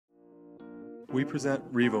We present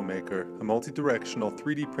RevoMaker, a multi-directional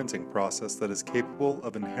 3D printing process that is capable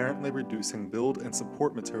of inherently reducing build and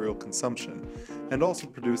support material consumption, and also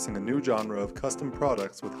producing a new genre of custom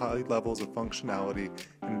products with high levels of functionality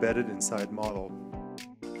embedded inside model.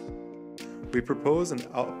 We propose an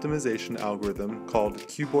optimization algorithm called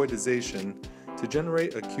cuboidization to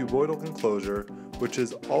generate a cuboidal enclosure, which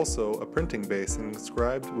is also a printing base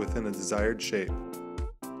inscribed within a desired shape.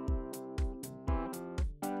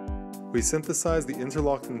 We synthesize the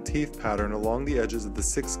interlocking teeth pattern along the edges of the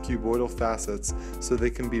 6 cuboidal facets so they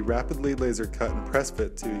can be rapidly laser cut and press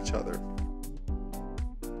fit to each other.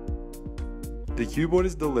 The cuboid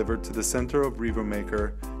is delivered to the center of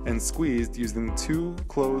RevoMaker and squeezed using 2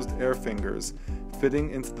 closed air fingers, fitting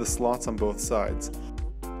into the slots on both sides.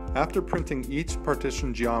 After printing each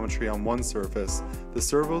partition geometry on one surface, the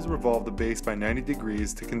servos revolve the base by 90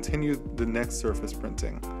 degrees to continue the next surface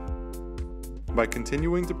printing. By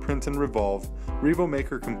continuing to print and revolve,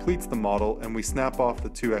 RevoMaker completes the model and we snap off the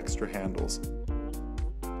 2 extra handles.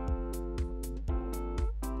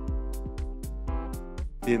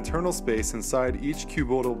 The internal space inside each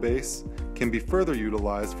cuboidal base can be further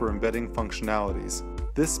utilized for embedding functionalities.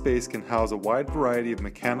 This space can house a wide variety of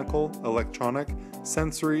mechanical, electronic,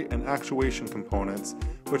 sensory, and actuation components,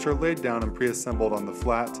 which are laid down and pre-assembled on the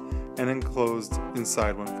flat and enclosed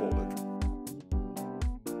inside when folded.